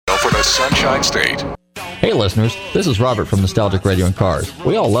for the Sunshine State. Hey listeners, this is Robert from Nostalgic Radio and Cars.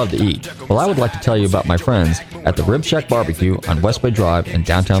 We all love to eat. Well, I would like to tell you about my friends at the Rib Shack Barbecue on West Bay Drive in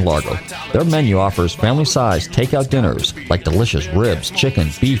downtown Largo. Their menu offers family-sized takeout dinners like delicious ribs, chicken,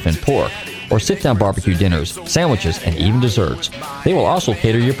 beef, and pork, or sit-down barbecue dinners, sandwiches, and even desserts. They will also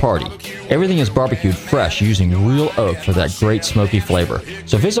cater your party. Everything is barbecued fresh using real oak for that great smoky flavor.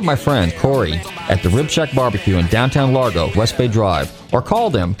 So visit my friend Corey at the Rib Shack Barbecue in downtown Largo, West Bay Drive, or call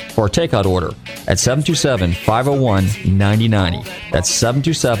them for a takeout order at 727-501-9090. That's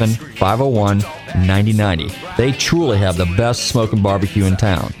 727-501-9090. They truly have the best smoking barbecue in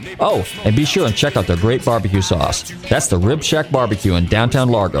town. Oh, and be sure and check out their great barbecue sauce. That's the Rib Shack Barbecue in downtown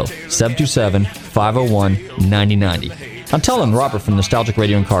Largo, 727-501-9090. I'm telling Robert from Nostalgic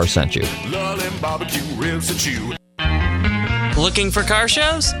Radio and Cars sent you. Looking for car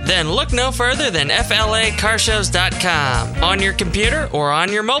shows? Then look no further than FLAcarshows.com. On your computer or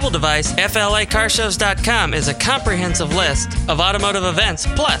on your mobile device, FLAcarshows.com is a comprehensive list of automotive events,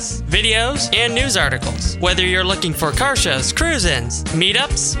 plus videos and news articles. Whether you're looking for car shows, cruise-ins,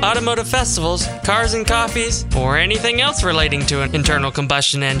 meetups, automotive festivals, cars and coffees, or anything else relating to an internal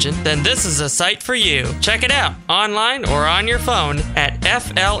combustion engine, then this is a site for you. Check it out online or on your phone at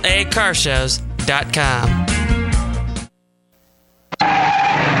FLAcarshows.com.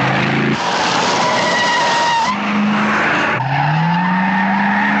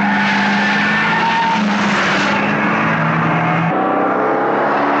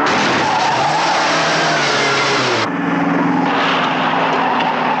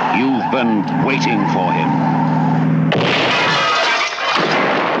 Waiting for him.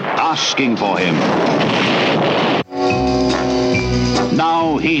 Asking for him.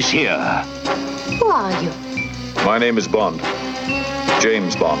 Now he's here. Who are you? My name is Bond.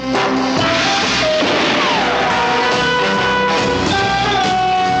 James Bond.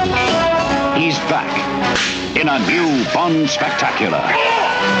 He's back in a new Bond spectacular.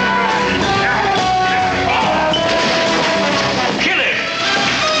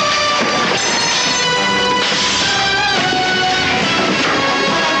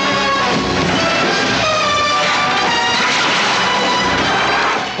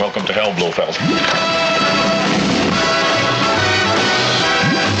 Welcome to hell, Blofeld.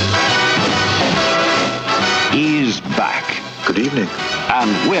 He's back. Good evening.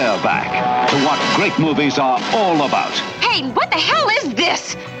 And we're back to what great movies are all about. Hey, what the hell is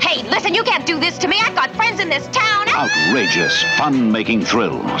this? Hey, listen, you can't do this to me. I've got friends in this town. Outrageous, fun-making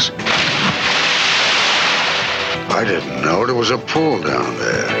thrills. I didn't know there was a pool down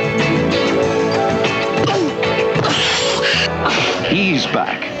there. He's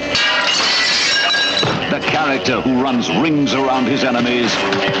back. The character who runs rings around his enemies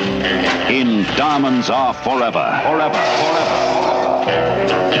in Diamonds Are Forever. Forever, forever.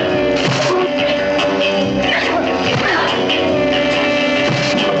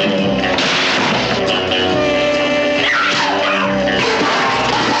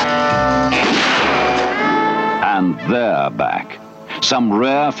 And they're back. Some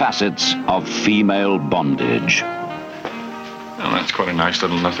rare facets of female bondage. Well, that's quite a nice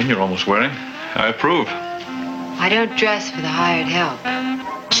little nothing you're almost wearing. I approve. I don't dress for the hired help.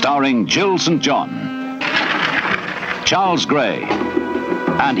 Starring Jill St. John, Charles Gray,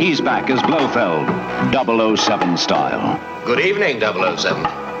 and he's back as Blofeld, 007 style. Good evening, 007.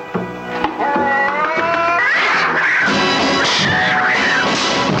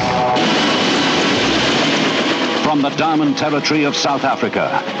 From the Diamond Territory of South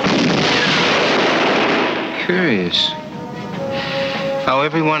Africa. Curious how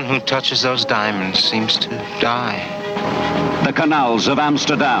everyone who touches those diamonds seems to die. The canals of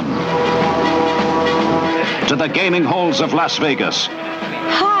Amsterdam. To the gaming halls of Las Vegas.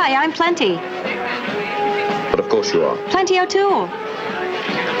 Hi, I'm Plenty. But of course you are. Plenty O'Toole.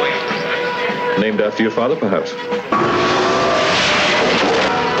 Named after your father, perhaps?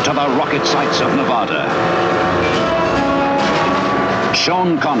 To the rocket sites of Nevada.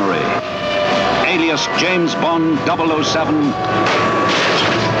 Sean Connery, alias James Bond 007,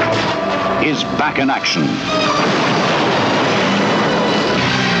 is back in action.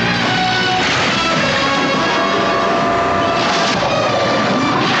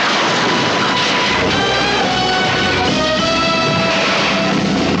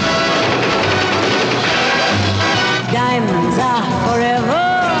 Diamonds are forever,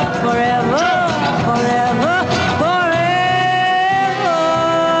 forever, forever, forever.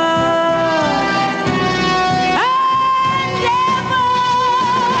 And ever.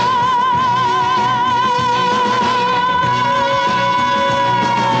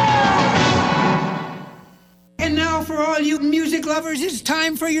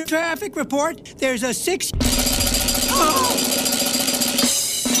 your traffic report. There's a 6... Oh!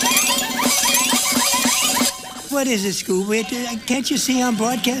 What is it, Scooby? Can't you see I'm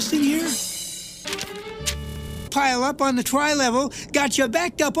broadcasting here? Pile up on the tri-level, got you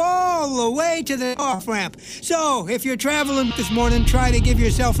backed up all the way to the off-ramp. So, if you're traveling this morning, try to give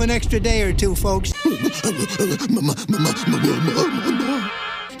yourself an extra day or two, folks.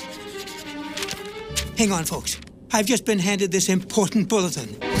 Hang on, folks. I've just been handed this important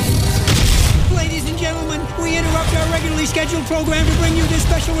bulletin. Ladies and gentlemen, we interrupt our regularly scheduled program to bring you this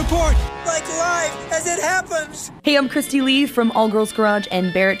special report, like live as it happens. Hey, I'm Christy Lee from All Girls Garage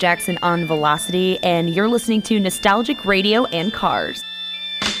and Barrett Jackson on Velocity, and you're listening to Nostalgic Radio and Cars.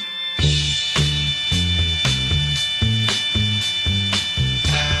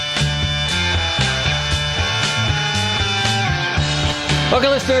 Okay,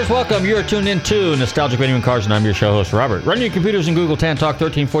 listeners, welcome. You're tuned in to Nostalgic Radio and Cars, and I'm your show host, Robert. Run your computers in Google,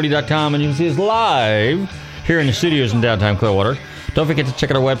 TanTalk1340.com, and you can see us live here in the studios in downtown Clearwater. Don't forget to check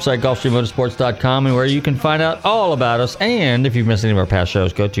out our website, GulfstreamMotorsports.com, and where you can find out all about us. And if you've missed any of our past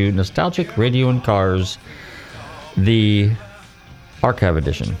shows, go to Nostalgic Radio and Cars, the Archive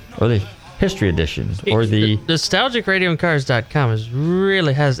Edition, or the History Edition, or the... NostalgicRadioandCars.com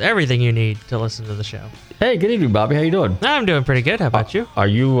really has everything you need to listen to the show. Hey, good evening, Bobby. How you doing? I'm doing pretty good. How about you? Are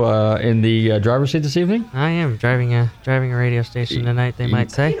you in the driver's seat this evening? I am driving a radio station tonight, they might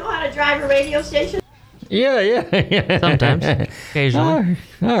say. You know how to drive a radio station? Yeah. Sometimes. Occasionally.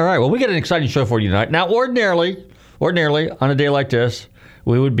 All right. Well, we got an exciting show for you tonight. Now, ordinarily, on a day like this,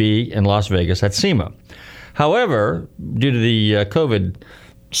 we would be in Las Vegas at SEMA. However, due to the COVID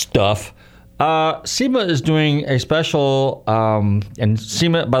stuff, SEMA is doing a special, and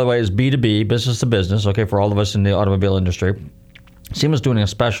SEMA, by the way, is B2B, business to business, okay, for all of us in the automobile industry. SEMA is doing a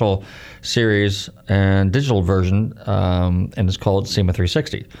special series and digital version, and it's called SEMA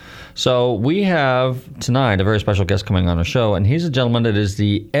 360. So we have tonight a very special guest coming on the show, and he's a gentleman that is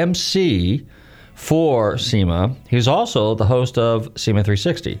the MC for SEMA. He's also the host of SEMA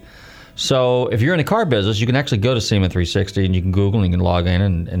 360. So if you're in the car business, you can actually go to SEMA 360 and you can Google and you can log in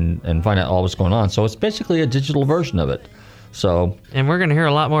and find out all what's going on. So it's basically a digital version of it. And we're going to hear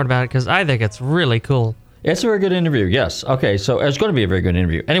a lot more about it because I think it's really cool. It's a very good interview, yes. Okay, so it's going to be a very good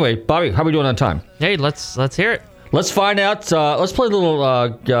interview. Anyway, Bobby, how are we doing on time? Hey, let's hear it. Let's find out. Let's play a little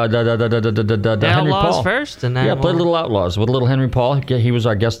Henry Outlaws Paul first, and then play a little Outlaws with a little Henry Paul. He was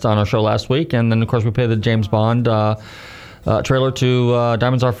our guest on our show last week, and then of course we play the James Bond trailer to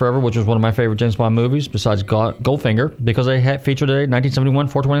Diamonds Are Forever, which was one of my favorite James Bond movies, besides Goldfinger, because they featured a 1971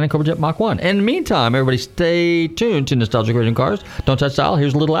 429 Cobra Jet Mach 1. In the meantime, everybody stay tuned to Nostalgic Radio and Cars. Don't touch dial.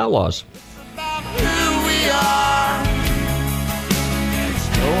 Here's Little Outlaws.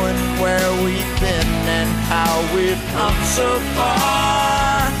 Where we've been and how we've come so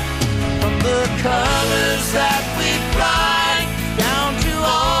far, from the colors that we fly down to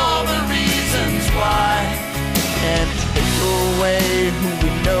all the reasons why, and take away who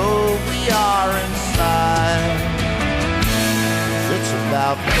we know we are inside. It's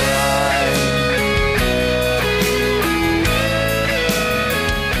about pride.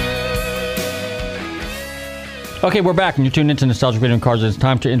 Okay, we're back, and you're tuned into Nostalgic Radio and Cars, and it's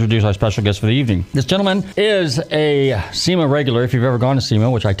time to introduce our special guest for the evening. This gentleman is a SEMA regular, if you've ever gone to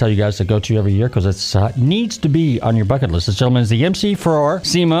SEMA, which I tell you guys to go to every year because it needs to be on your bucket list. This gentleman is the MC for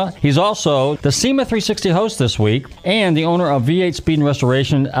SEMA. He's also the SEMA 360 host this week and the owner of V8 Speed and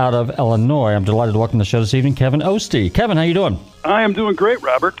Restoration out of Illinois. I'm delighted to welcome to the show this evening, Kevin Oeste. Kevin, how you doing? I am doing great,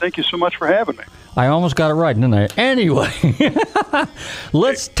 Robert. Thank you so much for having me. I almost got it right, didn't I? Anyway,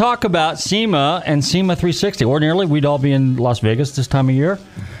 let's talk about SEMA and SEMA 360. Ordinarily, we'd all be in Las Vegas this time of year.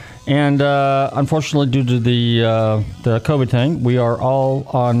 And unfortunately, due to the COVID thing, we are all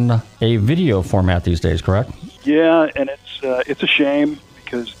on a video format these days, correct? Yeah, and it's a shame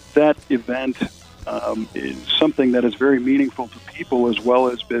because that event is something that is very meaningful to people as well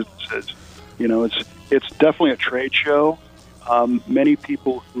as businesses. You know, it's definitely a trade show. Many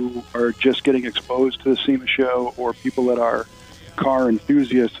people who are just getting exposed to the SEMA show, or people that are car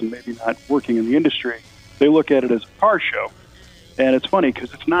enthusiasts and maybe not working in the industry, they look at it as a car show. And it's funny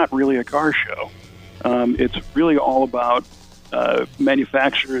because it's not really a car show. It's really all about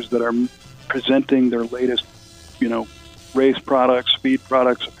manufacturers that are presenting their latest, race products, speed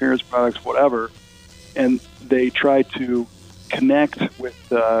products, appearance products, whatever. And they try to connect with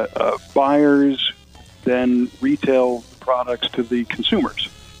buyers, then retail products to the consumers.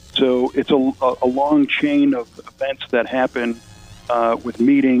 So it's a long chain of events that happen with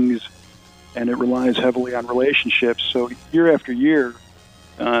meetings, and it relies heavily on relationships. So year after year,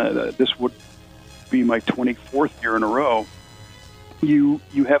 this would be my 24th year in a row, you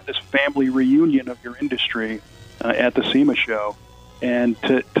have this family reunion of your industry at the SEMA show, and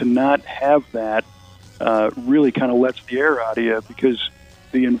to not have that really kind of lets the air out of you, because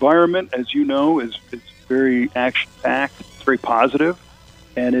the environment, as you know, is very action-packed. It's very positive,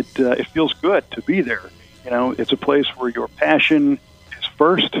 and it feels good to be there. You know, it's a place where your passion is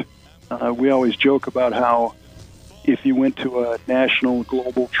first. We always joke about how if you went to a national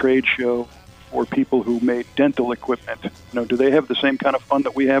global trade show for people who made dental equipment, do they have the same kind of fun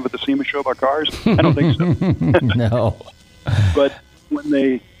that we have at the SEMA show about cars? I don't think so. No. But when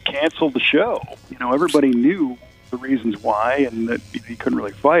they canceled the show, everybody knew the reasons why, and that you couldn't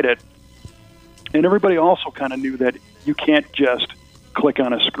really fight it. And everybody also kind of knew that you can't just click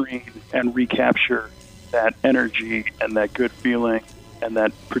on a screen and recapture that energy and that good feeling and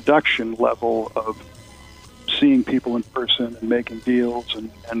that production level of seeing people in person and making deals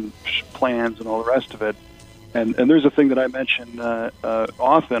and plans and all the rest of it. And there's a thing that I mention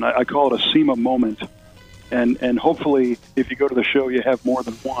often. I call it a SEMA moment. And hopefully, if you go to the show, you have more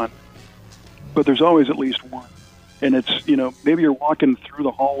than one. But there's always at least one. And it's, maybe you're walking through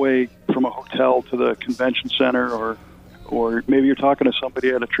the hallway from a hotel to the convention center, or maybe you're talking to somebody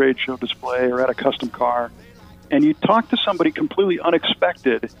at a trade show display or at a custom car, and you talk to somebody completely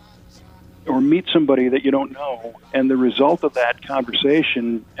unexpected or meet somebody that you don't know, and the result of that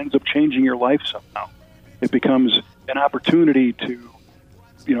conversation ends up changing your life somehow. It becomes an opportunity to,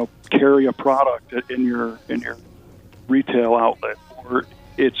 carry a product in your retail outlet, or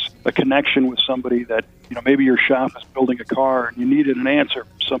it's a connection with somebody that, maybe your shop is building a car and you needed an answer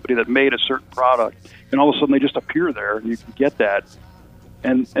from somebody that made a certain product, and all of a sudden they just appear there and you can get that.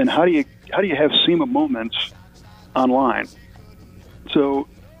 And how do you have SEMA moments online? So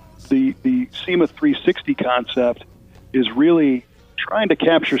the SEMA 360 concept is really trying to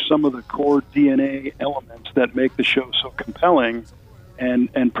capture some of the core DNA elements that make the show so compelling,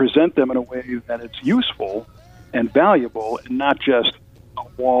 and present them in a way that it's useful and valuable, and not just a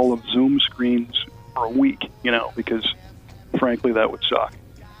wall of Zoom screens for a week, because frankly that would suck.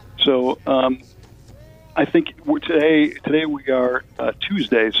 So I think today we are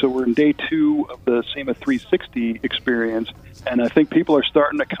Tuesday, so we're in day 2 of the SEMA 360 experience, and I think people are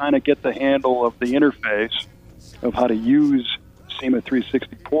starting to kind of get the handle of the interface of how to use SEMA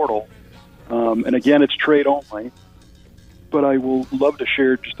 360 portal. And again, it's trade only, but I will love to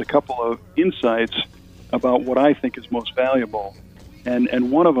share just a couple of insights about what I think is most valuable. And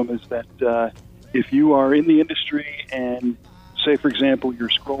one of them is that if you are in the industry and, say, for example, you're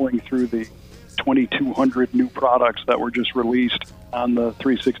scrolling through the 2,200 new products that were just released on the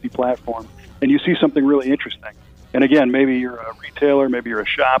 360 platform, and you see something really interesting. And again, maybe you're a retailer, maybe you're a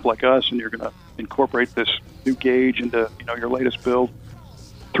shop like us, and you're going to incorporate this new gauge into your latest build.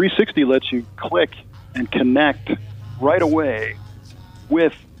 360 lets you click and connect right away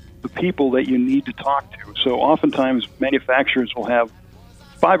with the people that you need to talk to. So oftentimes manufacturers will have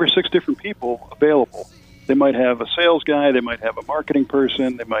 5 or 6 different people available. They might have a sales guy, they might have a marketing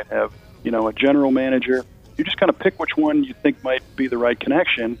person, they might have a general manager. You just kind of pick which one you think might be the right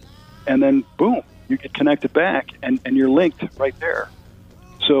connection, and then boom, you get connected back, and you're linked right there.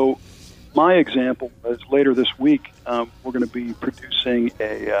 So my example is later this week, we're going to be producing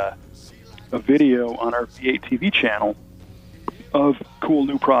a video on our V8 TV channel of cool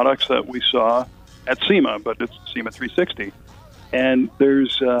new products that we saw at SEMA, but it's SEMA 360. And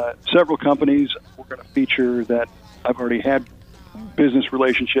there's several companies we're going to feature that I've already had business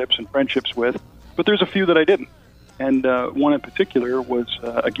relationships and friendships with, but there's a few that I didn't. And one in particular was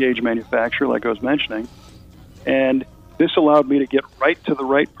a gauge manufacturer, like I was mentioning. And this allowed me to get right to the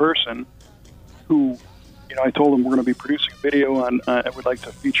right person who, I told them we're going to be producing a video on, I would like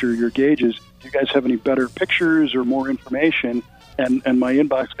to feature your gauges. Do you guys have any better pictures or more information? And my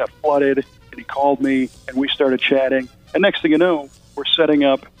inbox got flooded, and he called me, and we started chatting. And next thing you know, we're setting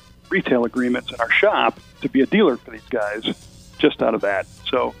up retail agreements in our shop to be a dealer for these guys just out of that.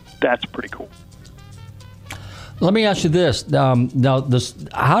 So that's pretty cool. Let me ask you this. Now,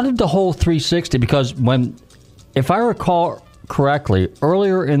 how did the whole 360, because if I recall correctly,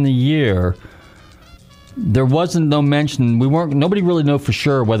 earlier in the year, there wasn't no mention. Nobody really knew for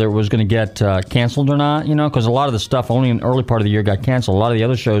sure whether it was going to get canceled or not, because a lot of the stuff only in the early part of the year got canceled. A lot of the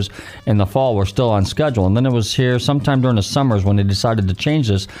other shows in the fall were still on schedule. And then it was here sometime during the summers when they decided to change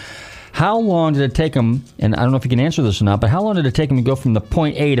this. How long did it take them, and I don't know if you can answer this or not, but how long did it take them to go from the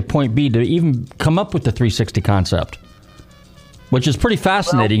point A to point B to even come up with the 360 concept? Which is pretty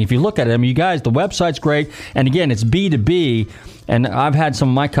fascinating if you look at it. I mean, you guys, the website's great, and again, it's B2B, and I've had some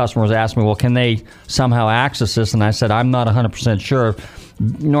of my customers ask me, well, can they somehow access this? And I said, I'm not 100% sure.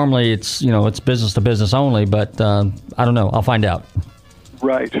 Normally, it's business to business only, but I don't know. I'll find out.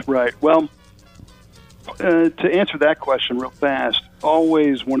 Right. Well, to answer that question real fast,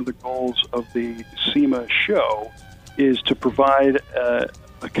 always one of the goals of the SEMA show is to provide a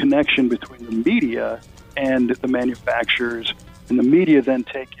connection between the media and the manufacturers, and the media then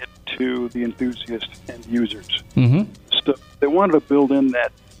take it to the enthusiast and users. Mm-hmm. So they wanted to build in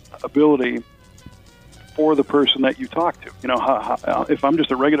that ability for the person that you talk to. You know, how, if I'm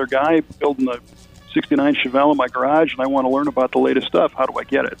just a regular guy building a 69 Chevelle in my garage and I want to learn about the latest stuff, how do I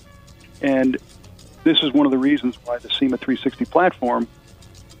get it? And this is one of the reasons why the SEMA 360 platform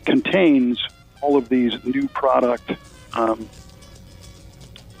contains all of these new product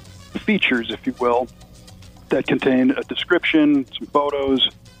features, if you will, that contain a description, some photos,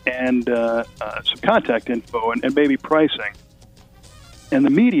 and some contact info and maybe pricing. And the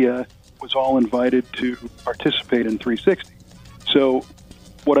media was all invited to participate in 360. So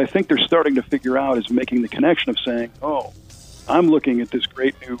what I think they're starting to figure out is making the connection of saying, oh, I'm looking at this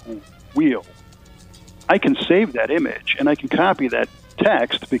great new wheel. I can save that image and I can copy that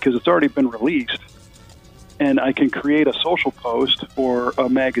text because it's already been released, and I can create a social post or a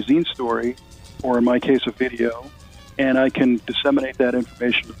magazine story, or in my case, a video, and I can disseminate that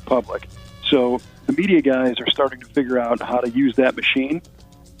information to the public. So the media guys are starting to figure out how to use that machine,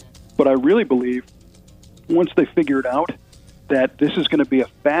 but I really believe once they figure it out, that this is going to be a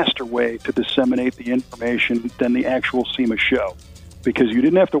faster way to disseminate the information than the actual SEMA show, because you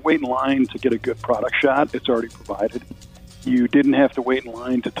didn't have to wait in line to get a good product shot. It's already provided. You didn't have to wait in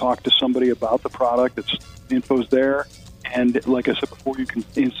line to talk to somebody about the product. The info's there. And like I said before, you can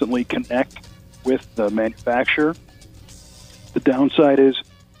instantly connect with the manufacturer. The downside is,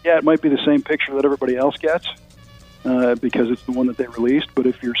 yeah, it might be the same picture that everybody else gets because it's the one that they released. But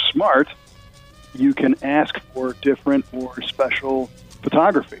if you're smart, you can ask for different or special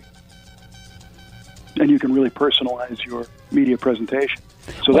photography. And you can really personalize your media presentation.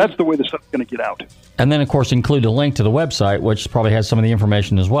 So that's the way the stuff's going to get out. And then, of course, include a link to the website, which probably has some of the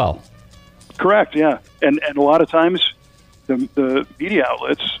information as well. Correct, yeah. And a lot of times, the media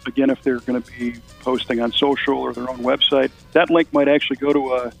outlets, again, if they're going to be posting on social or their own website, that link might actually go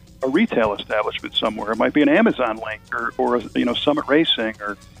to a retail establishment somewhere. It might be an Amazon link or Summit Racing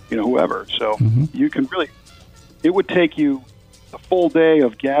or whoever. So you can really, it would take you a full day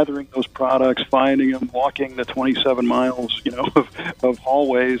of gathering those products, finding them, walking the 27 miles, of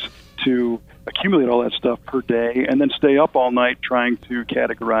hallways to accumulate all that stuff per day, and then stay up all night trying to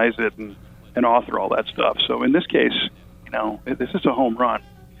categorize it and author all that stuff. So in this case, this is a home run.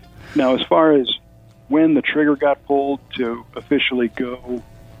 Now, as far as when the trigger got pulled to officially go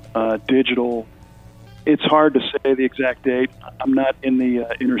digital, it's hard to say the exact date. I'm not in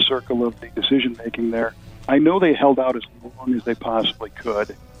the inner circle of the decision-making there. I know they held out as long as they possibly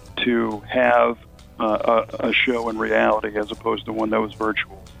could to have a show in reality as opposed to one that was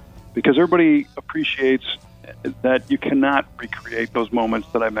virtual, because everybody appreciates that you cannot recreate those moments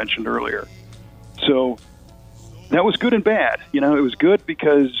that I mentioned earlier. So that was good and bad. It was good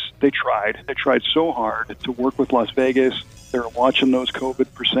because they tried. They tried so hard to work with Las Vegas. They were watching those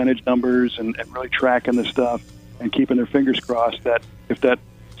COVID percentage numbers and really tracking the stuff and keeping their fingers crossed that if that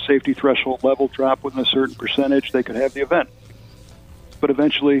safety threshold level dropped within a certain percentage, they could have the event. But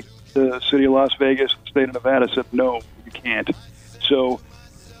eventually, the city of Las Vegas, the state of Nevada said, no, you can't. So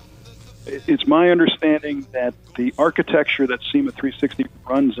it's my understanding that the architecture that SEMA 360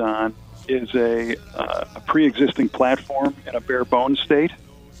 runs on is a pre-existing platform in a bare bones state.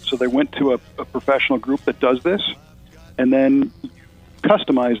 So they went to a professional group that does this, and then you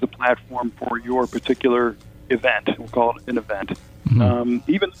customize the platform for your particular event. We'll call it an event.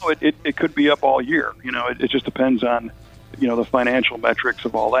 Even though it could be up all year, it just depends on, the financial metrics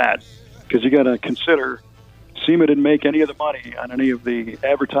of all that. Because you got to consider, SEMA didn't make any of the money on any of the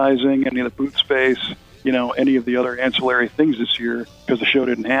advertising, any of the booth space, any of the other ancillary things this year because the show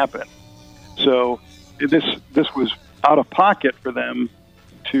didn't happen. So this was out of pocket for them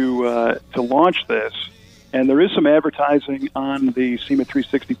to launch this. And there is some advertising on the SEMA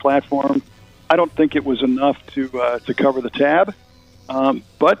 360 platform. I don't think it was enough to cover the tab.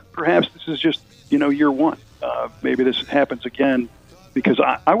 But perhaps this is just, year one. Maybe this happens again, because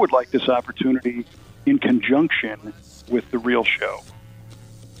I would like this opportunity in conjunction with the real show.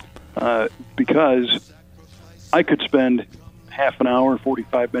 Because I could spend half an hour,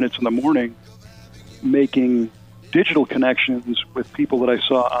 45 minutes in the morning making digital connections with people that I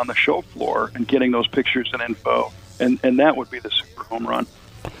saw on the show floor and getting those pictures and info, and that would be the super home run.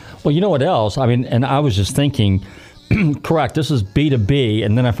 Well, you know what else? I mean, and I was just thinking, correct, this is B2B,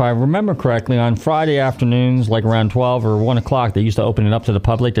 and then if I remember correctly, on Friday afternoons, like around 12 or 1 o'clock, they used to open it up to the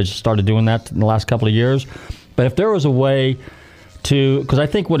public. They just started doing that in the last couple of years. But if there was a way because I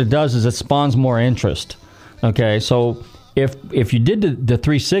think what it does is it spawns more interest. Okay, so if you did the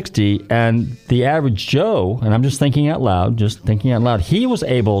 360 and the average Joe, and I'm just thinking out loud, he was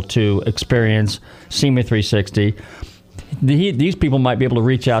able to experience SEMA 360. These people might be able to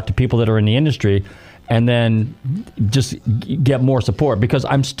reach out to people that are in the industry and then just get more support, because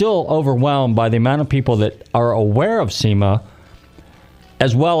I'm still overwhelmed by the amount of people that are aware of SEMA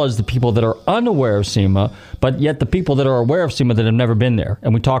as well as the people that are unaware of SEMA, but yet the people that are aware of SEMA that have never been there.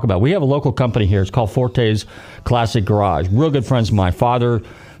 And we have a local company here. It's called Forte's Classic Garage. Real good friends of mine. Father,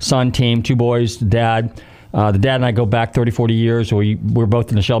 son team, 2 boys, dad. The dad and I go back 30, 40 years. We're both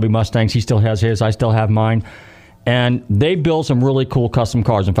in the Shelby Mustangs. He still has his. I still have mine. And they build some really cool custom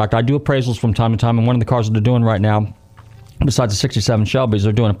cars. In fact, I do appraisals from time to time, and one of the cars that they're doing right now, besides the 67 Shelbys,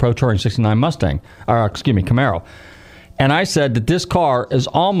 they're doing a Pro Touring 69 Camaro. And I said that this car is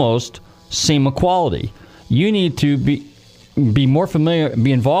almost SEMA quality. You need to be more familiar,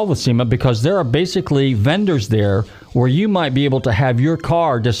 be involved with SEMA, because there are basically vendors there where you might be able to have your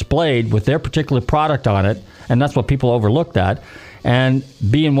car displayed with their particular product on it, and that's what people overlooked at, and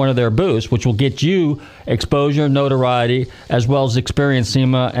be in one of their booths, which will get you exposure, notoriety, as well as experience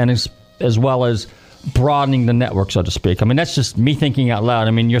SEMA, and as well as broadening the network, so to speak. I mean, that's just me thinking out loud.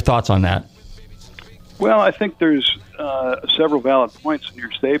 I mean, your thoughts on that? Well, I think there's several valid points in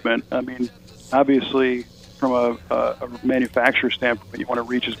your statement. I mean, obviously, from a manufacturer standpoint, you want to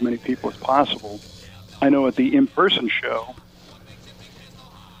reach as many people as possible. I know at the in-person show,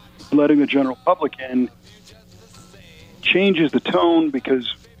 letting the general public in changes the tone,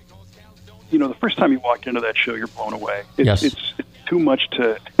 because, the first time you walk into that show, you're blown away. It's too much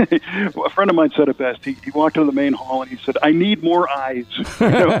to... A friend of mine said it best. He walked into the main hall and he said, "I need more eyes."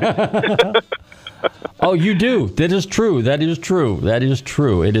 Oh, you do. That is true.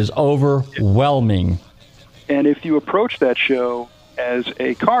 It is overwhelming. And if you approach that show as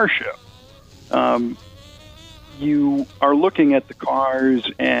a car show, you are looking at the cars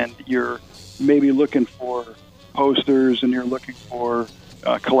and you're maybe looking for posters and you're looking for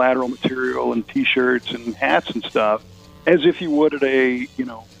collateral material and T-shirts and hats and stuff, as if you would at a,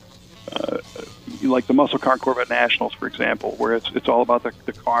 like the Muscle Car Corvette Nationals, for example, where it's all about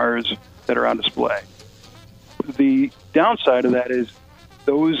the cars that are on display. The downside of that is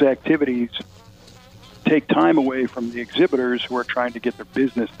those activities take time away from the exhibitors who are trying to get their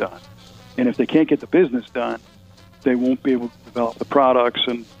business done. And if they can't get the business done, they won't be able to develop the products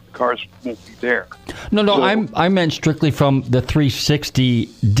and the cars won't be there. No, I meant strictly from the 360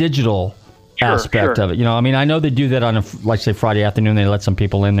 digital aspect of it. I know they do that on say Friday afternoon. They let some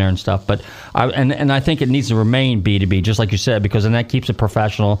people in there and stuff, but I think it needs to remain B2B, just like you said, because then that keeps it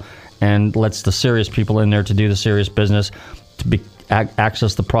professional and lets the serious people in there to do the serious business, to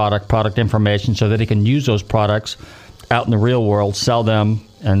access the product information, so that they can use those products out in the real world, sell them,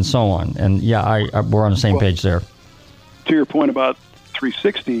 and so on. And we're on the same page there. To your point about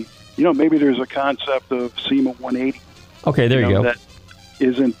 360, maybe there's a concept of SEMA 180. Okay, there you go. That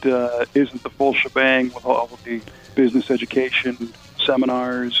isn't the full shebang with all of the business education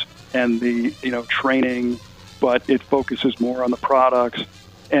seminars and the training, but it focuses more on the products.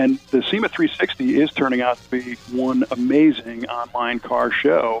 And the SEMA 360 is turning out to be one amazing online car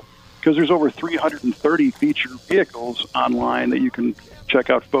show, because there's over 330 featured vehicles online that you can check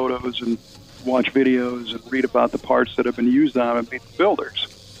out photos and watch videos and read about the parts that have been used on and meet the builders.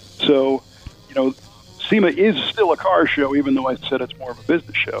 So, SEMA is still a car show, even though I said it's more of a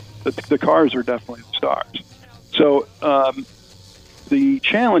business show. The cars are definitely the stars. So the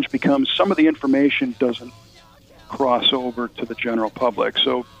challenge becomes some of the information doesn't cross over to the general public.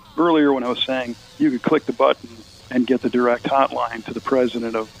 So earlier when I was saying you could click the button and get the direct hotline to the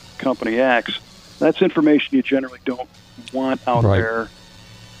president of Company X, that's information you generally don't want out there.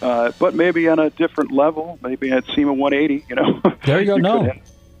 But maybe on a different level, maybe at SEMA 180, There you go.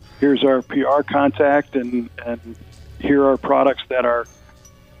 Here's our PR contact, and here are products that are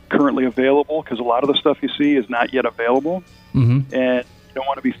currently available, because a lot of the stuff you see is not yet available. Mm-hmm. And you don't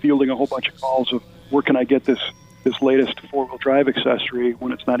want to be fielding a whole bunch of calls of, where can I get this latest four-wheel drive accessory,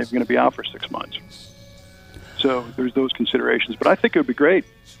 when it's not even going to be out for 6 months. So there's those considerations. But I think it would be great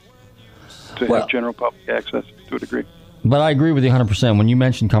to have general public access to a degree. But I agree with you 100%. When you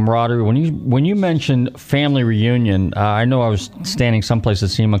mentioned camaraderie, when you mentioned family reunion, I know I was standing someplace at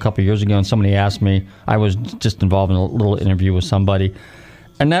SEMA a couple of years ago, and somebody asked me, I was just involved in a little interview with somebody,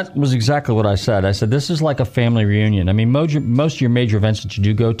 and that was exactly what I said. I said, this is like a family reunion. I mean, most of your major events that you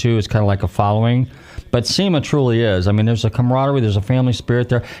do go to is kind of like a following, But SEMA truly is. I mean, there's a camaraderie, there's a family spirit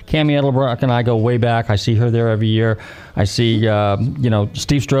there. Cammie Edelbrock and I go way back. I see her there every year. I see,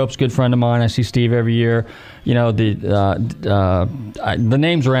 Steve Strope's a good friend of mine. I see Steve every year. The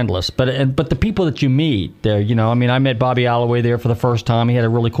names are endless. But the people that you meet there, I met Bobby Alloway there for the first time. He had a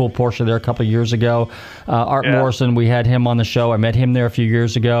really cool Porsche there a couple of years ago. Art Morrison, we had him on the show. I met him there a few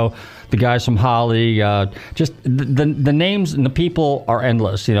years ago. The guys from Holly, just the names and the people are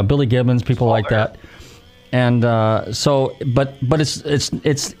endless. Billy Gibbons, people like that. And but it's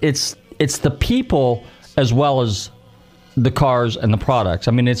the people as well as the cars and the products.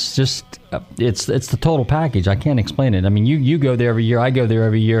 I mean, it's just it's the total package. I can't explain it. I mean, you go there every year. I go there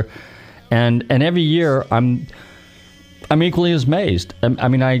every year, and every year I'm equally as amazed. I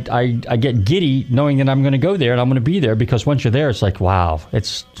mean, I get giddy knowing that I'm going to go there and I'm going to be there, because once you're there, it's like, wow,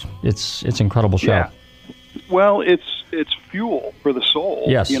 it's an incredible show. Yeah. Well, it's fuel for the soul.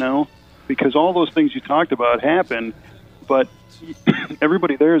 Yes. Because all those things you talked about happen, but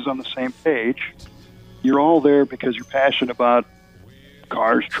everybody there is on the same page. You're all there because you're passionate about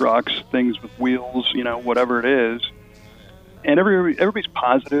cars, trucks, things with wheels, whatever it is. And everybody's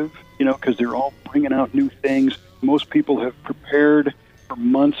positive, because they're all bringing out new things. Most people have prepared for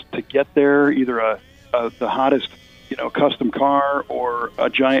months to get there, either the hottest, custom car or a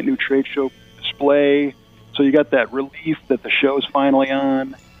giant new trade show display. So you got that relief that the show's finally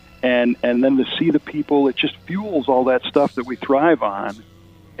on. And then to see the people, it just fuels all that stuff that we thrive on.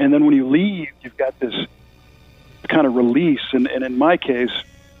 And then when you leave, you've got this kind of release. And in my case,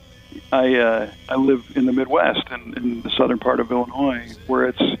 I live in the Midwest and in the southern part of Illinois,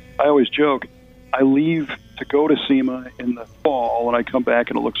 where I always joke, I leave to go to SEMA in the fall, and I come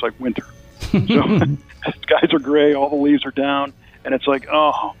back and it looks like winter. So skies are gray, all the leaves are down, and it's like,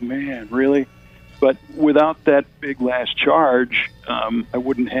 oh, man, really? But without that big last charge, I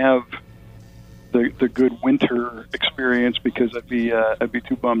wouldn't have the good winter experience, because I'd be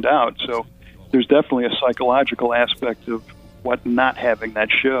too bummed out. So there's definitely a psychological aspect of what not having that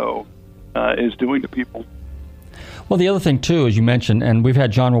show is doing to people. Well, the other thing, too, as you mentioned, and we've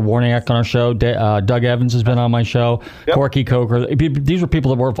had John Warniak on our show, Doug Evans has been on my show, yep. Corky Coker. These are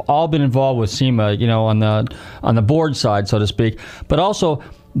people that have all been involved with SEMA, on the board side, so to speak, but also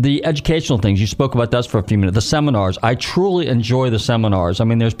the educational things. You spoke about that for a few minutes. The seminars. I truly enjoy the seminars. I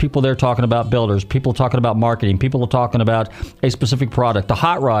mean, there's people there talking about builders, people talking about marketing, people talking about a specific product. The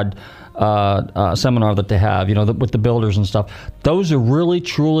hot rod seminar that they have, with the builders and stuff. Those are really,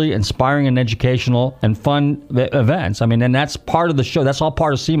 truly inspiring and educational and fun events. I mean, and that's part of the show. That's all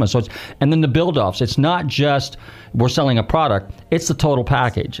part of SEMA. So and then the build-offs. It's not just we're selling a product. It's the total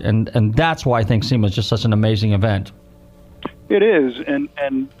package. And that's why I think SEMA is just such an amazing event. It is,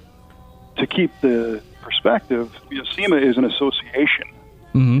 and to keep the perspective, SEMA is an association.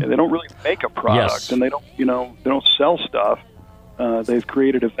 Mm-hmm. They don't really make a product, yes. And they don't sell stuff. They've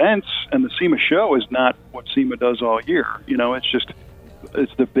created events, and the SEMA show is not what SEMA does all year.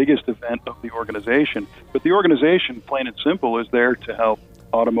 It's the biggest event of the organization. But the organization, plain and simple, is there to help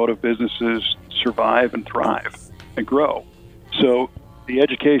automotive businesses survive and thrive and grow. So the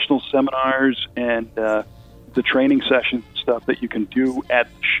educational seminars and the training sessions and stuff that you can do at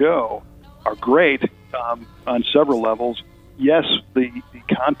the show are great on several levels. Yes, the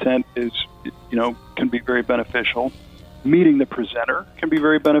content is, can be very beneficial. Meeting the presenter can be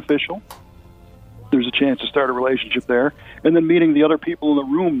very beneficial. There's a chance to start a relationship there. And then meeting the other people in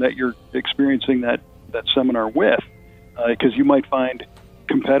the room that you're experiencing that seminar with, because you might find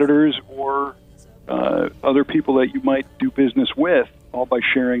competitors or other people that you might do business with, all by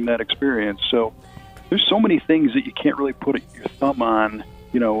sharing that experience. So there's so many things that you can't really put your thumb on,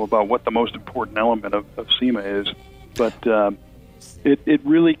 about what the most important element of SEMA is. But it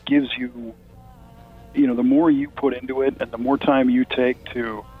really gives you, the more you put into it and the more time you take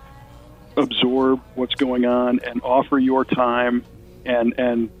to absorb what's going on and offer your time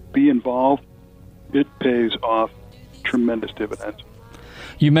and be involved, it pays off tremendous dividends.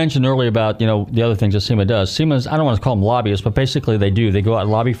 You mentioned earlier about, the other things that SEMA does. SEMA's, I don't want to call them lobbyists, but basically they do. They go out and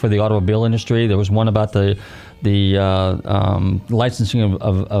lobby for the automobile industry. There was one about the licensing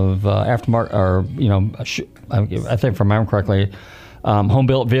of aftermarket, or, I think if I remember correctly,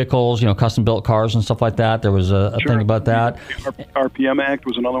 home-built vehicles, custom-built cars and stuff like that. There was a thing about that. The RPM Act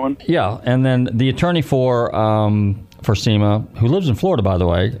was another one. Yeah, and then the attorney for SEMA, who lives in Florida, by the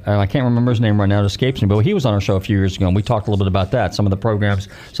way, and I can't remember his name right now, it escapes me, but he was on our show a few years ago, and we talked a little bit about that, some of the programs,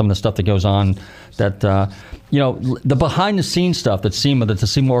 some of the stuff that goes on, that, the behind-the-scenes stuff that the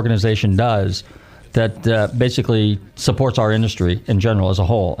SEMA organization does, that basically supports our industry in general as a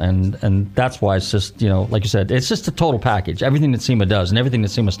whole, and that's why it's just, like you said, it's just a total package. Everything that SEMA does and everything that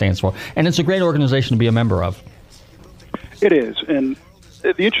SEMA stands for, and it's a great organization to be a member of. It is, and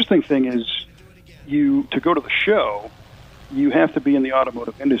the interesting thing is, to go to the show, you have to be in the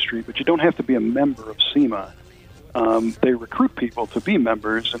automotive industry, but you don't have to be a member of SEMA. They recruit people to be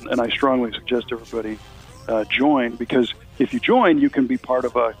members, and I strongly suggest everybody join, because if you join, you can be part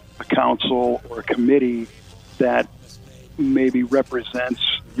of a council or a committee that maybe represents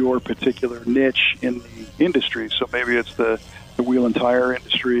your particular niche in the industry. So maybe it's the wheel and tire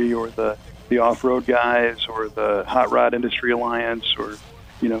industry, or the off-road guys, or the hot rod industry alliance, or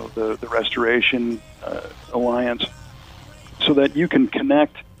the restoration alliance, so that you can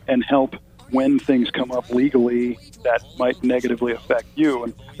connect and help when things come up legally that might negatively affect you.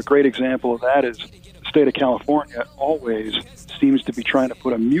 And a great example of that is the state of California always seems to be trying to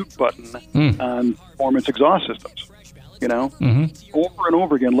put a mute button on performance exhaust systems. Over and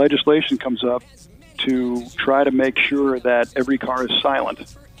over again, legislation comes up to try to make sure that every car is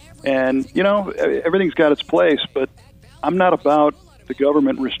silent. And, everything's got its place, but I'm not about the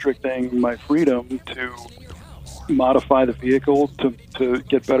government restricting my freedom to modify the vehicle to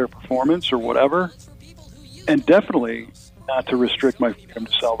get better performance or whatever, and definitely not to restrict my freedom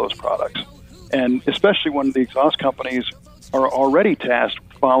to sell those products. And especially when the exhaust companies are already tasked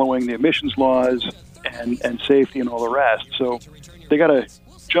with following the emissions laws and safety and all the rest. So they got to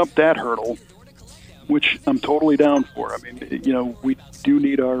jump that hurdle, which I'm totally down for. I mean, we do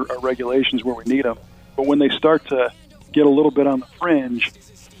need our regulations where we need them, but when they start to get a little bit on the fringe,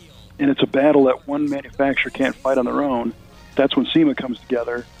 and it's a battle that one manufacturer can't fight on their own, that's when SEMA comes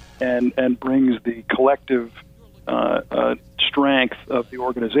together and brings the collective strength of the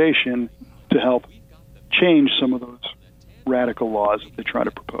organization to help change some of those radical laws that they try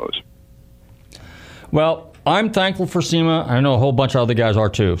to propose. Well, I'm thankful for SEMA. I know a whole bunch of other guys are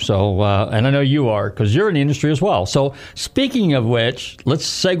too. So, and I know you are, because you're in the industry as well. So, speaking of which, let's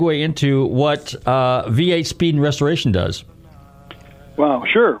segue into what V8 Speed and Restoration does. Wow,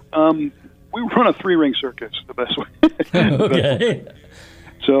 sure. We run a 3-ring circus, the best way. Okay.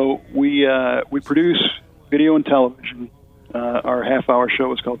 So we produce video and television. Our half-hour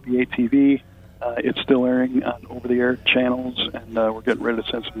show is called V8 TV. It's still airing on over-the-air channels, and we're getting ready to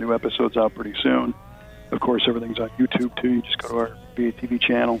send some new episodes out pretty soon. Of course, everything's on YouTube, too. You just go to our V8 TV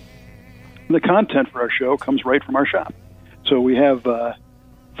channel. And the content for our show comes right from our shop. So we have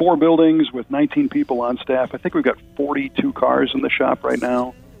 4 buildings with 19 people on staff. I think we've got 42 cars in the shop right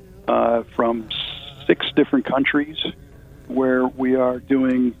now from 6 different countries, where we are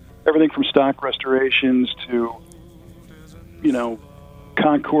doing everything from stock restorations to,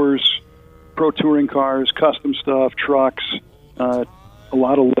 concours, pro touring cars, custom stuff, trucks, a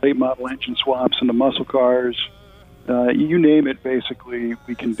lot of late model engine swaps into muscle cars. You name it, basically,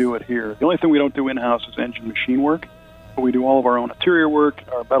 we can do it here. The only thing we don't do in-house is engine machine work, but we do all of our own interior work,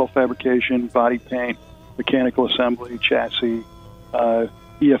 our metal fabrication, body paint, mechanical assembly, chassis,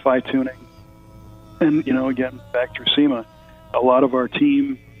 EFI tuning. And, again, back through SEMA, a lot of our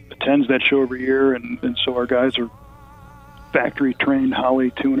team attends that show every year, and so our guys are factory-trained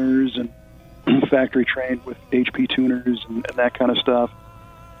Holley tuners and factory-trained with HP tuners and that kind of stuff.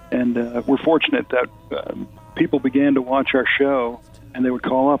 And we're fortunate that people began to watch our show, and they would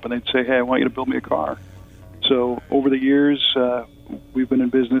call up and they'd say, hey, I want you to build me a car. So over the years, we've been in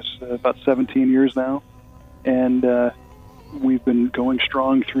business about 17 years now, and we've been going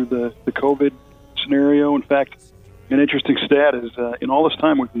strong through the COVID scenario. In fact, an interesting stat is in all this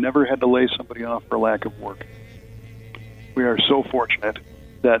time, we've never had to lay somebody off for lack of work. We are so fortunate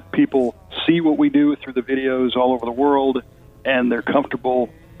that people see what we do through the videos all over the world, and they're comfortable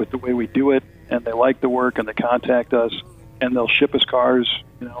with the way we do it, and they like the work, and they contact us, and they'll ship us cars,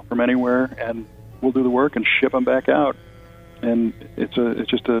 from anywhere, and we'll do the work and ship them back out. And it's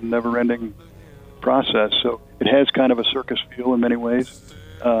just a never-ending process. So it has kind of a circus feel in many ways.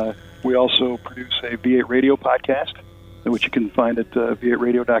 We also produce a V8 Radio podcast, which you can find at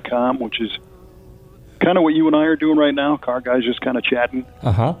v8radio.com, which is kind of what you and I are doing right now. Car guys just kind of chatting.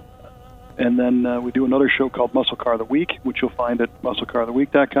 Uh-huh. And then we do another show called Muscle Car of the Week, which you'll find at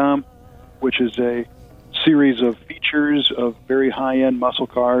musclecaroftheweek.com, which is a series of features of very high-end muscle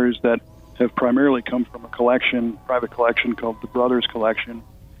cars that have primarily come from a private collection called the Brothers Collection.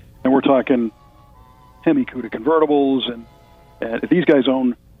 And we're talking Hemi Cuda convertibles, and these guys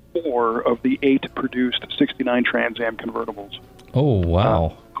own 4 of the 8 produced 69 Trans Am convertibles. Oh,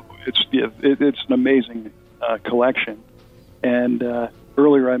 wow. It's an amazing collection. And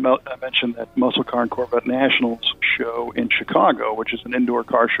earlier I mentioned that Muscle Car and Corvette Nationals show in Chicago, which is an indoor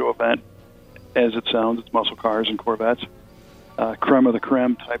car show event. as it sounds. It's muscle cars and Corvettes, creme of the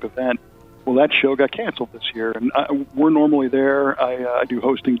creme type event. Well, that show got canceled this year, and we're normally there. I do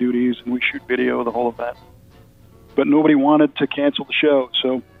hosting duties, and we shoot video the whole event. But nobody wanted to cancel the show,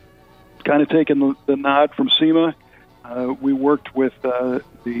 so kind of taking the nod from SEMA, we worked with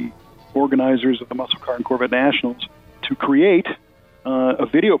the organizers of the Muscle Car and Corvette Nationals to create a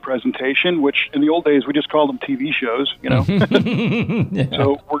video presentation, which in the old days we just called them TV shows, you know. Yeah.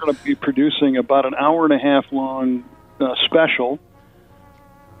 So we're going to be producing about an hour and a half long special,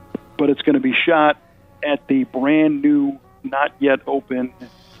 but it's going to be shot at the brand new, not yet open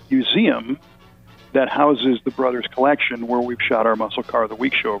museum that houses the Brothers Collection, where we've shot our Muscle Car of the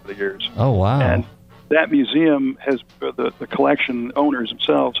Week show over the years. Oh, wow. And that museum has, the collection owners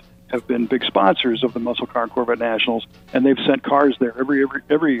themselves have been big sponsors of the Muscle Car and Corvette Nationals, and they've sent cars there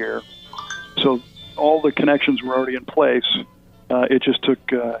every year. So all the connections were already in place. It just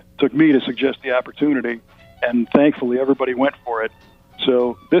took me to suggest the opportunity, and thankfully everybody went for it.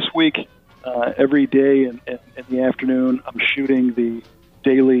 So this week, every day in the afternoon, I'm shooting the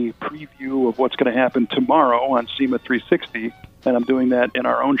daily preview of what's going to happen tomorrow on SEMA 360, and I'm doing that in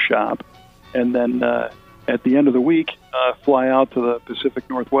our own shop. And then at the end of the week, fly out to the Pacific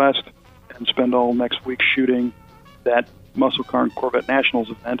Northwest and spend all next week shooting that Muscle Car and Corvette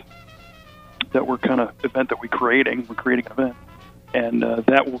Nationals event that we're creating. We're creating an event. And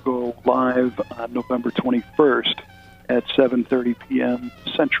that will go live on November 21st at 7:30 p.m.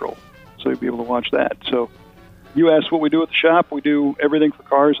 Central. So you'll be able to watch that. So you asked what we do at the shop. We do everything for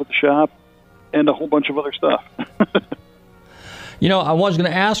cars at the shop and a whole bunch of other stuff. You know, I was going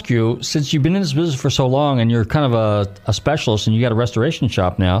to ask you, since you've been in this business for so long and you're kind of a specialist and you got a restoration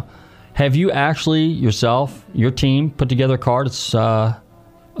shop now, have you actually yourself, your team, put together a car that's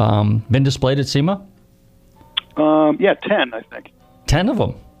been displayed at SEMA? Yeah, 10, I think. 10 of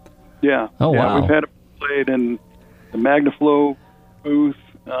them? Yeah. Oh, yeah, wow. We've had it played in the MagnaFlow booth,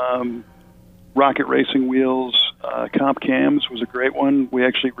 Rocket Racing Wheels, Comp Cams was a great one. We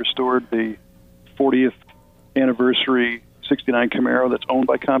actually restored the 40th anniversary 69 Camaro that's owned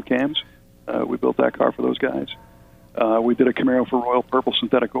by Comp Cams. We built that car for those guys. We did a Camaro for Royal Purple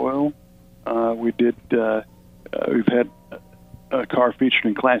Synthetic Oil. We've had a car featured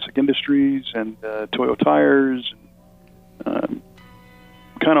in Classic Industries and Toyo Tires, and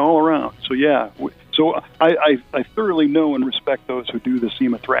kind of all around. So yeah, so I thoroughly know and respect those who do the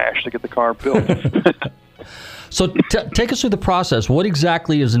SEMA thrash to get the car built. So take us through the process. What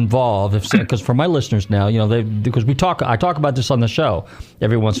exactly is involved? Because for my listeners now, you know, because I talk about this on the show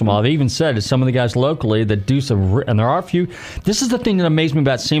every once in a while. I've even said to some of the guys locally that do some, and there are a few. This is the thing that amazed me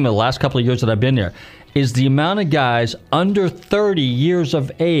about SEMA the last couple of years that I've been there, is the amount of guys under 30 years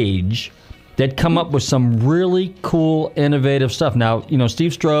of age that come up with some really cool, innovative stuff. Now, you know,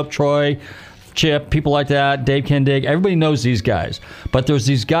 Steve Strope, Troy, Chip, people like that, Dave Kendig, everybody knows these guys. But there's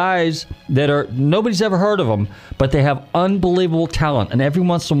these guys that nobody's ever heard of them, but they have unbelievable talent. And every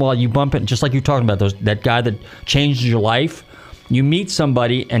once in a while you bump it, just like you're talking about, that guy that changes your life. You meet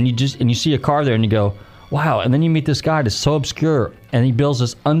somebody and you see a car there and you go, wow. And then you meet this guy that's so obscure and he builds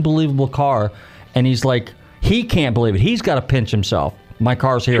this unbelievable car and he's like, he can't believe it. He's got to pinch himself. My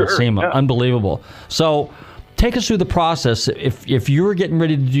car's here at SEMA. Yeah. Unbelievable. So take us through the process. If you were getting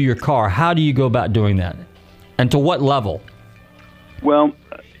ready to do your car, how do you go about doing that? And to what level? Well,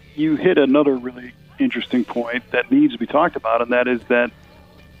 you hit another really interesting point that needs to be talked about, and that is that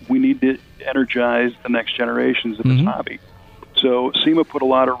we need to energize the next generations of this hobby. So SEMA put a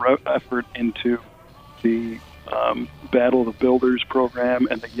lot of effort into the Battle of the Builders program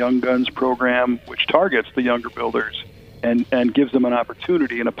and the Young Guns program, which targets the younger builders and gives them an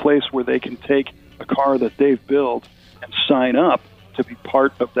opportunity and a place where they can take a car that they've built and sign up to be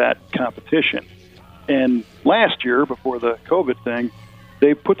part of that competition. And last year, before the COVID thing,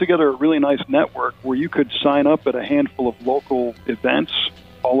 they put together a really nice network where you could sign up at a handful of local events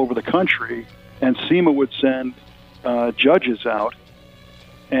all over the country, and SEMA would send judges out,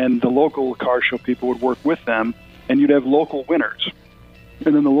 and the local car show people would work with them, and you'd have local winners.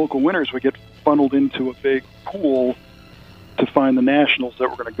 And then the local winners would get funneled into a big pool to find the nationals that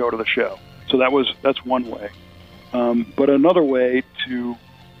were going to go to the show. So that's one way. But another way to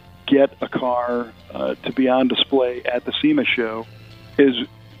get a car to be on display at the SEMA show is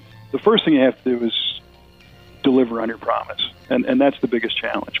the first thing you have to do is deliver on your promise. And that's the biggest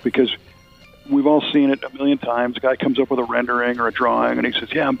challenge, because we've all seen it a million times. A guy comes up with a rendering or a drawing and he says,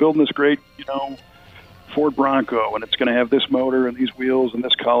 yeah, I'm building this great, Ford Bronco, and it's going to have this motor and these wheels and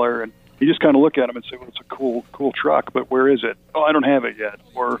this color. And you just kind of look at him and say, well, it's a cool truck, but where is it? Oh, I don't have it yet.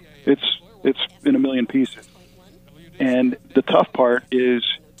 Or it's in a million pieces. And the tough part is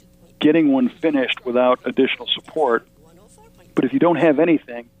getting one finished without additional support. But if you don't have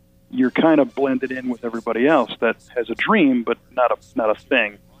anything, you're kind of blended in with everybody else that has a dream but not a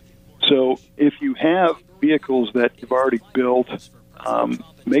thing. So if you have vehicles that you've already built,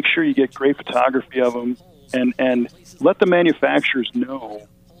 make sure you get great photography of them and let the manufacturers know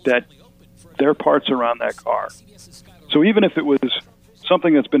that their parts are on that car. So even if it was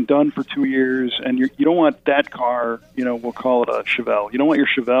something that's been done for 2 years and you don't want that car, we'll call it a Chevelle. You don't want your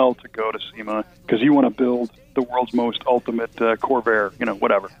Chevelle to go to SEMA because you want to build the world's most ultimate Corvair,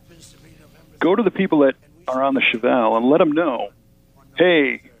 whatever. Go to the people that are on the Chevelle and let them know,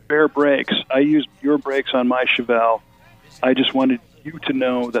 hey, Bear Brakes, I used your brakes on my Chevelle. I just wanted you to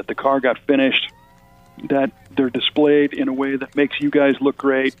know that the car got finished, that they're displayed in a way that makes you guys look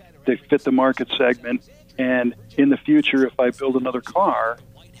great, they fit the market segment, and in the future, if I build another car,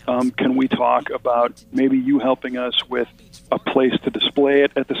 can we talk about maybe you helping us with a place to display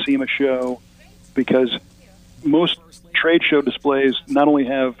it at the SEMA show? Because most trade show displays not only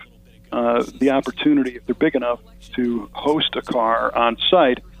have the opportunity, if they're big enough, to host a car on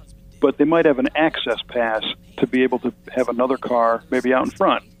site, but they might have an access pass to be able to have another car maybe out in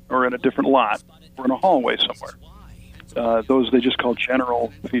front or in a different lot or in a hallway somewhere. Those they just call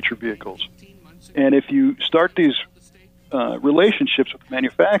general feature vehicles. And if you start these relationships with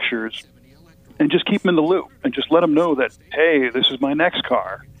manufacturers and just keep them in the loop and just let them know that, hey, this is my next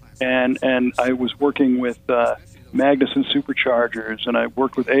car. And I was working with Magnuson Superchargers, and I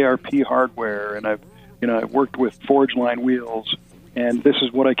worked with ARP hardware, and I worked with Forge Line wheels, and this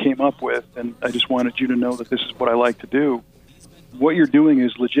is what I came up with, and I just wanted you to know that this is what I like to do. What you're doing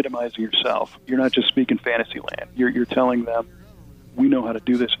is legitimizing yourself. You're not just speaking fantasy land. You're telling them, we know how to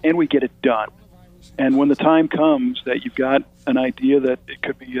do this, and we get it done. And when the time comes that you've got an idea that it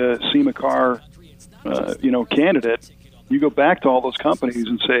could be a SEMA car, candidate, you go back to all those companies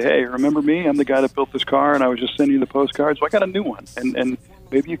and say, hey, remember me? I'm the guy that built this car, and I was just sending you the postcards. Well, I got a new one, and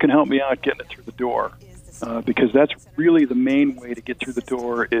maybe you can help me out getting it through the door, because that's really the main way to get through the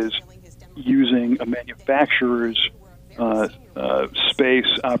door is using a manufacturer's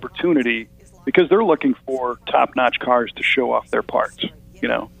space opportunity, because they're looking for top-notch cars to show off their parts,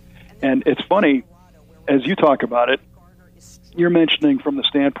 And it's funny, as you talk about it, you're mentioning from the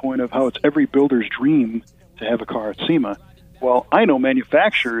standpoint of how it's every builder's dream to have a car at SEMA. Well, I know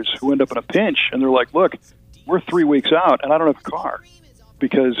manufacturers who end up in a pinch, and they're like, look, we're 3 weeks out, and I don't have a car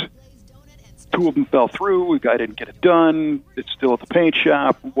because 2 of them fell through, the guy didn't get it done, it's still at the paint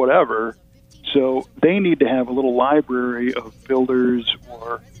shop, whatever. So they need to have a little library of builders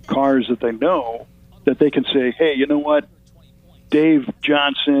or cars that they know that they can say, hey, you know what? Dave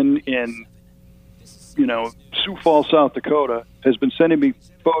Johnson in, Sioux Falls, South Dakota, has been sending me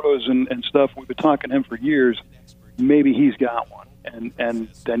photos and stuff. We've been talking to him for years. Maybe he's got one. And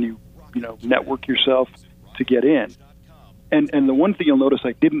then you network yourself to get in. And the one thing you'll notice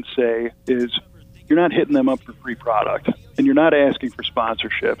I didn't say is you're not hitting them up for free product, and you're not asking for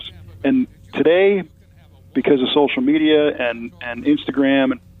sponsorships. And today, because of social media and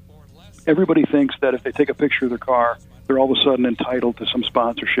Instagram, and everybody thinks that if they take a picture of their car, they're all of a sudden entitled to some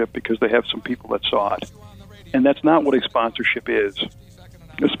sponsorship because they have some people that saw it. And that's not what a sponsorship is.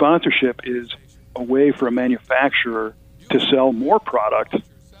 A sponsorship is a way for a manufacturer to sell more product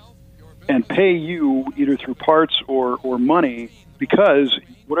and pay you either through parts or money, because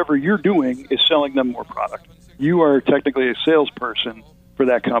whatever you're doing is selling them more product. You are technically a salesperson for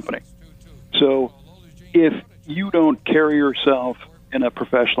that company. So if you don't carry yourself in a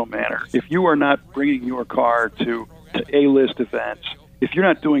professional manner, if you are not bringing your car to A-list events, if you're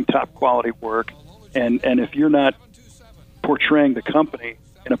not doing top quality work, and if you're not portraying the company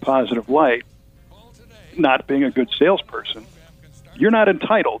in a positive light, not being a good salesperson, you're not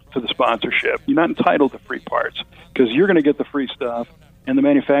entitled to the sponsorship. You're not entitled to free parts, because you're going to get the free stuff and the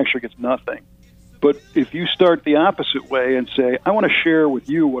manufacturer gets nothing. But if you start the opposite way and say, I want to share with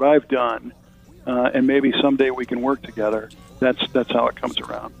you what I've done, and maybe someday we can work together, that's how it comes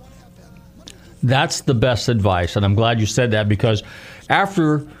around. That's the best advice, and I'm glad you said that, because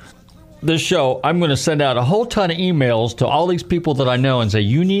after this show, I'm going to send out a whole ton of emails to all these people that I know and say,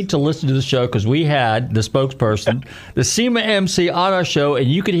 you need to listen to the show, because we had the spokesperson, the SEMA MC on our show,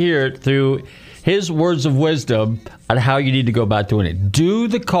 and you could hear it through his words of wisdom on how you need to go about doing it. Do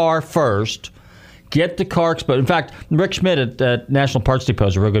the car first. Get the car exposed. In fact, Rick Schmidt at National Parts Depot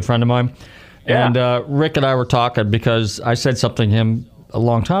is a real good friend of mine. Yeah. And Rick and I were talking because I said something to him a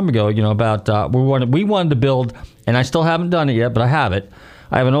long time ago, about we wanted to build, and I still haven't done it yet, but I have it.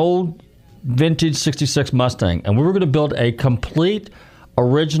 I have an old vintage 66 Mustang, and we were going to build a complete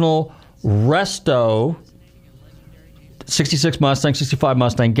original resto 66 Mustang, 65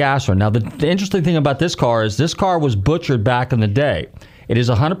 Mustang gasser. Now, the interesting thing about this car is this car was butchered back in the day. It is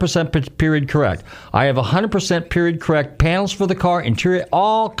 100% period correct. I have 100% period correct panels for the car, interior,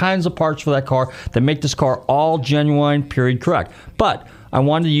 all kinds of parts for that car that make this car all genuine period correct. But I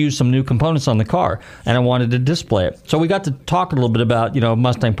wanted to use some new components on the car, and I wanted to display it. So we got to talk a little bit about,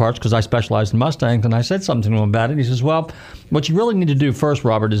 Mustang parts, because I specialize in Mustangs, and I said something to him about it. He says, well, what you really need to do first,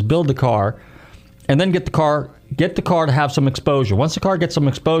 Robert, is build the car, and then get the car to have some exposure. Once the car gets some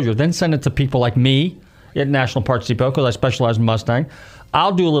exposure, then send it to people like me at National Parts Depot, because I specialize in Mustang.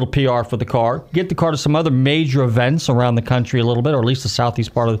 I'll do a little PR for the car, get the car to some other major events around the country a little bit, or at least the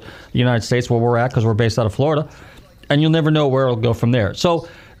southeast part of the United States where we're at, because we're based out of Florida. And you'll never know where it'll go from there. So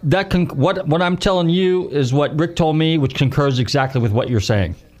what I'm telling you is what Rick told me, which concurs exactly with what you're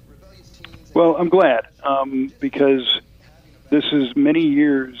saying. Well, I'm glad, because this is many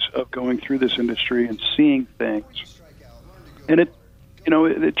years of going through this industry and seeing things. And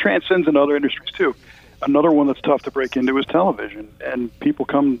it transcends into other industries too. Another one that's tough to break into is television. And people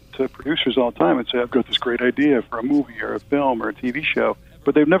come to producers all the time and say, I've got this great idea for a movie or a film or a TV show,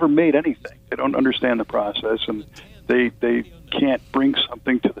 but they've never made anything. They don't understand the process, and they can't bring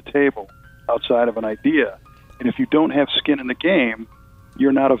something to the table outside of an idea. And if you don't have skin in the game,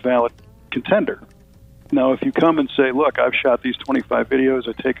 you're not a valid contender. Now, if you come and say, look, I've shot these 25 videos,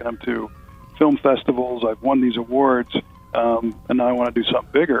 I've taken them to film festivals, I've won these awards, and now I want to do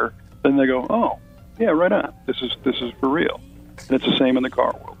something bigger, then they go, oh, yeah, right on. This is for real. And it's the same in the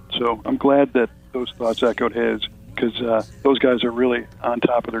car world. So I'm glad that those thoughts echoed his, because those guys are really on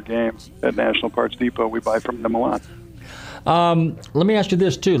top of their game at National Parts Depot. We buy from them a lot. Let me ask you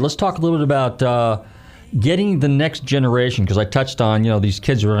this, too. Let's talk a little bit about getting the next generation, because I touched on, these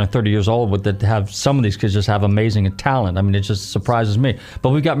kids who are 30 years old, that have, some of these kids just have amazing talent. I mean, it just surprises me. But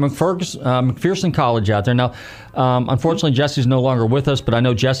we've got McPherson College out there. Now, unfortunately, Jesse's no longer with us, but I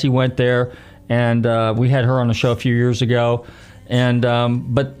know Jesse went there, and we had her on the show a few years ago. And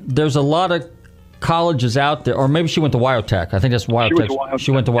but there's a lot of colleges out there, or maybe she went to Wyotech. I think that's Wyotech. She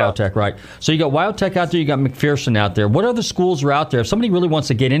went to Wyotech, right? So you got Wyotech out there, you got McPherson out there. What other schools are out there? If somebody really wants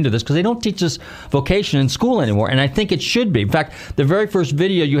to get into this, because they don't teach this vocation in school anymore, and I think it should be. In fact, the very first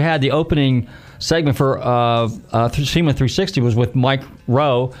video you had, the opening segment for SEMA 360 was with Mike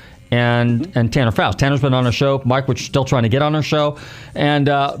Rowe and Tanner Faust. Tanner's been on our show. Mike was still trying to get on our show, and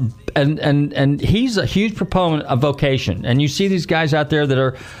he's a huge proponent of vocation. And you see these guys out there that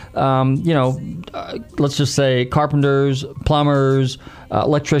are, let's just say carpenters, plumbers,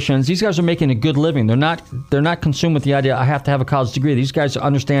 electricians. These guys are making a good living. They're not consumed with the idea I have to have a college degree. These guys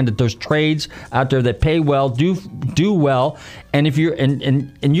understand that there's trades out there that pay well, do well, and if you're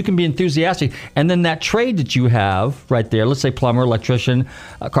and you can be enthusiastic, and then that trade that you have right there, let's say plumber, electrician,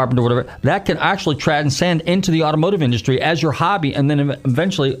 carpenter, whatever, that can actually transcend into the automotive industry as your hobby, and then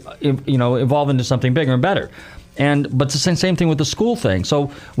eventually evolve into something bigger and better. But it's the same thing with the school thing.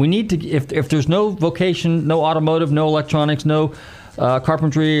 So we need to, if there's no vocation, no automotive, no electronics, no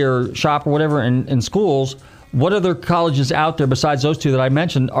carpentry or shop or whatever in schools, what other colleges out there besides those two that I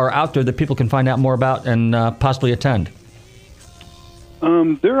mentioned are out there that people can find out more about and possibly attend?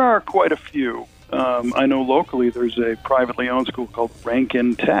 There are quite a few. I know locally there's a privately owned school called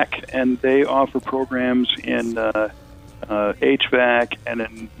Rankin Tech, and they offer programs in HVAC and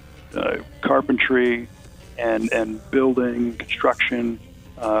in carpentry and building, construction,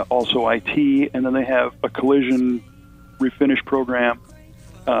 also IT, and then they have a collision refinish program,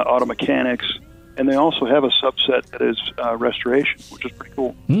 auto mechanics, and they also have a subset that is restoration, which is pretty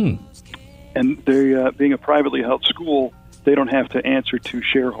cool. And they, being a privately held school, they don't have to answer to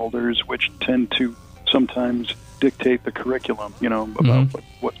shareholders, which tend to sometimes dictate the curriculum, about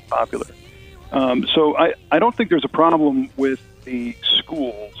what's popular. So I don't think there's a problem with the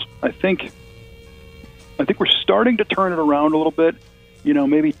schools. I think we're starting to turn it around a little bit.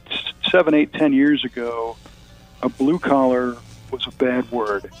 Maybe 7, 8, 10 years ago, a blue collar was a bad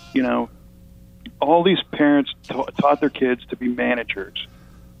word. All these parents taught their kids to be managers,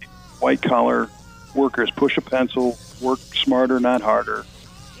 white collar workers, push a pencil, work smarter, not harder.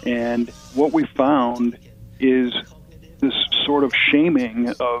 And what we found is this sort of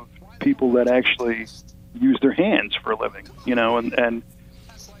shaming of people that actually use their hands for a living,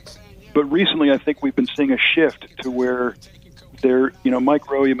 but recently I think we've been seeing a shift to where Mike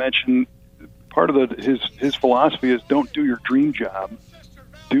Rowe, you mentioned, part of his philosophy is don't do your dream job,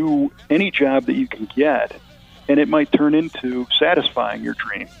 do any job that you can get, and it might turn into satisfying your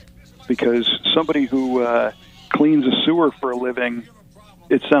dream, because somebody who cleans a sewer for a living,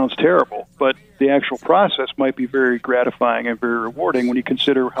 it sounds terrible, but the actual process might be very gratifying and very rewarding when you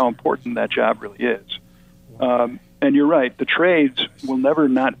consider how important that job really is. And you're right, the trades will never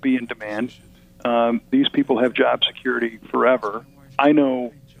not be in demand. These people have job security forever. I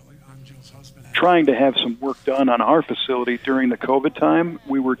know trying to have some work done on our facility during the COVID time,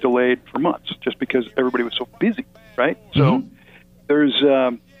 we were delayed for months just because everybody was so busy, right? So there's,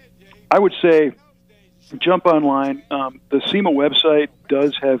 I would say, jump online. The SEMA website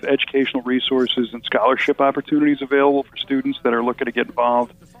does have educational resources and scholarship opportunities available for students that are looking to get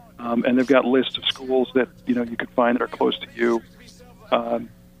involved. And they've got lists of schools that, you can find that are close to you.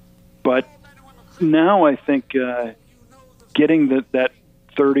 But now I think getting that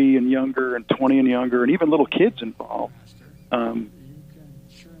 30 and younger and 20 and younger and even little kids involved.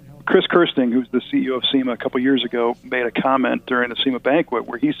 Chris Kirsting, who's the CEO of SEMA, a couple years ago, made a comment during the SEMA banquet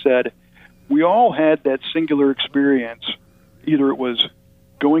where he said, we all had that singular experience. Either it was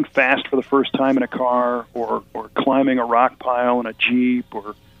going fast for the first time in a car or climbing a rock pile in a Jeep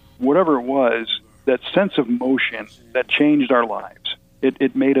or whatever it was, that sense of motion that changed our lives.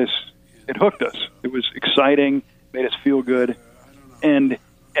 It made us, it hooked us. It was exciting, made us feel good. And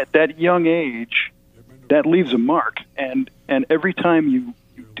at that young age, that leaves a mark. And every time you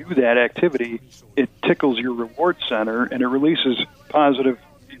do that activity, it tickles your reward center and it releases positive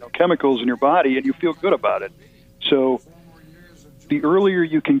chemicals in your body, and you feel good about it. So the earlier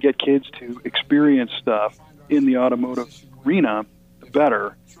you can get kids to experience stuff in the automotive arena, the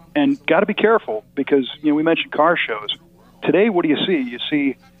better. And got to be careful because, we mentioned car shows. Today, what do you see? You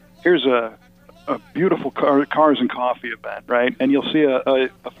see, here's a beautiful cars and coffee event, right? And you'll see a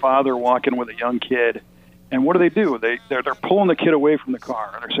father walking with a young kid. And what do? They're pulling the kid away from the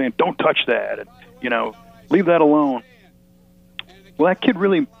car. And they're saying, don't touch that. And, leave that alone. Well, that kid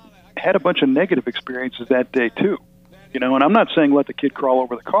really had a bunch of negative experiences that day, too. And I'm not saying let the kid crawl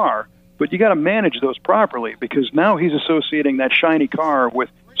over the car, but you got to manage those properly because now he's associating that shiny car with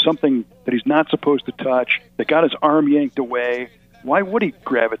something that he's not supposed to touch, that got his arm yanked away. Why would he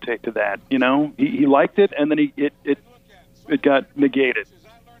gravitate to that? He liked it, and then it got negated.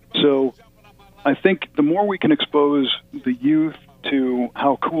 So I think the more we can expose the youth to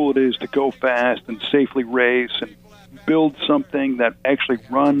how cool it is to go fast and safely race and build something that actually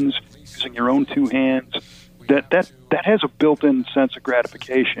runs using your own two hands, that has a built-in sense of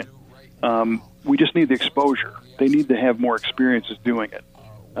gratification. We just need the exposure. They need to have more experiences doing it.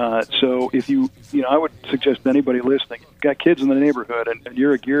 So if I would suggest to anybody listening, if you've got kids in the neighborhood and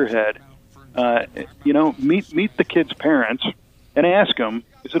you're a gearhead, meet the kids' parents and ask them,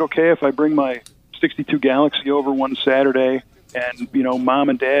 is it okay if I bring my 62 Galaxy over one Saturday and, mom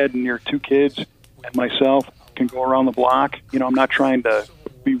and dad and your two kids and myself can go around the block? I'm not trying to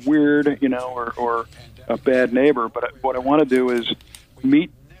be weird, or a bad neighbor, but what I want to do is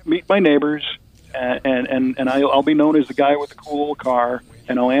meet my neighbors and I'll be known as the guy with the cool car,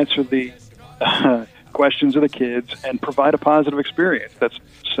 and I'll answer the questions of the kids and provide a positive experience that's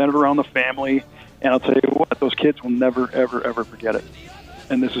centered around the family. And I'll tell you what, those kids will never, ever, ever forget it.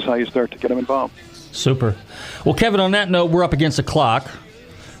 And this is how you start to get them involved. Super. Well, Kevin, on that note, we're up against the clock.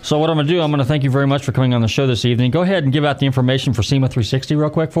 So what I'm going to do, I'm going to thank you very much for coming on the show this evening. Go ahead and give out the information for SEMA 360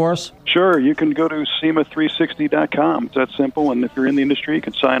 real quick for us. Sure. You can go to SEMA360.com. It's that simple. And if you're in the industry, you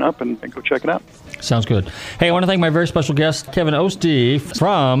can sign up and go check it out. Sounds good. Hey, I want to thank my very special guest, Kevin Oeste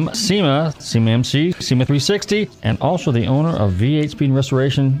from SEMA MC, SEMA 360, and also the owner of V8 Speed and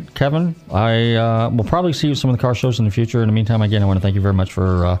Restoration. Kevin, I will probably see you at some of the car shows in the future. In the meantime, again, I want to thank you very much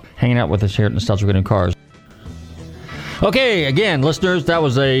for hanging out with us here at Nostalgic Radio Cars. Okay, again, listeners, that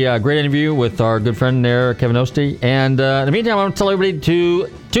was a great interview with our good friend there, Kevin Oeste. And in the meantime, I want to tell everybody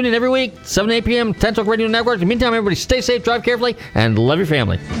to tune in every week, 7 to 8 p.m., Talk Radio Network. In the meantime, everybody stay safe, drive carefully, and love your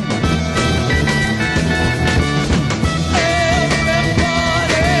family.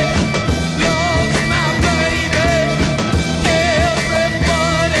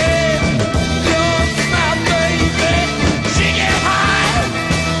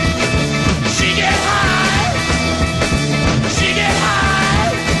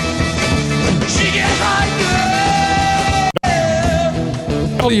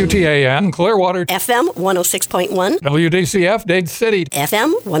 WTAN, Clearwater. FM 106.1. WDCF, Dade City.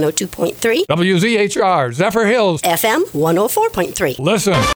 FM 102.3. WZHR, Zephyr Hills. FM 104.3. Listen.